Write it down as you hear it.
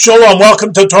Shalom,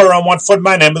 welcome to Torah on One Foot.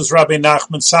 My name is Rabbi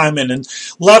Nachman Simon, and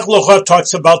Lech Lecha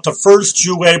talks about the first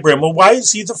Jew, Abraham. Well, why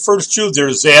is he the first Jew?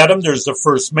 There's Adam, there's the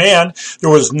first man, there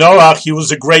was Noach, he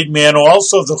was a great man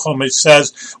also, the Chumash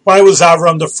says. Why was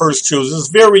Abraham the first Jew? It's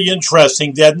very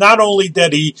interesting that not only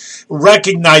did he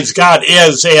recognize God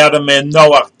as Adam and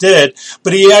Noach did,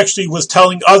 but he actually was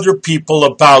telling other people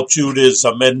about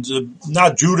Judaism, and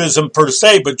not Judaism per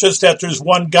se, but just that there's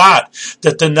one God,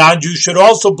 that the non-Jews should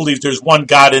also believe there's one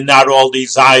God and not all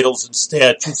these idols and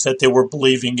statues that they were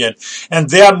believing in. And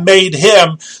that made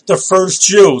him the first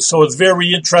Jew. So it's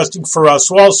very interesting for us.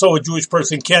 Also, a Jewish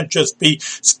person can't just be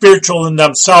spiritual in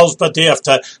themselves, but they have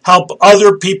to help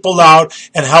other people out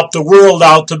and help the world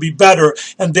out to be better.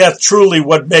 And that's truly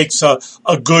what makes a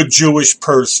good Jewish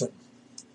person.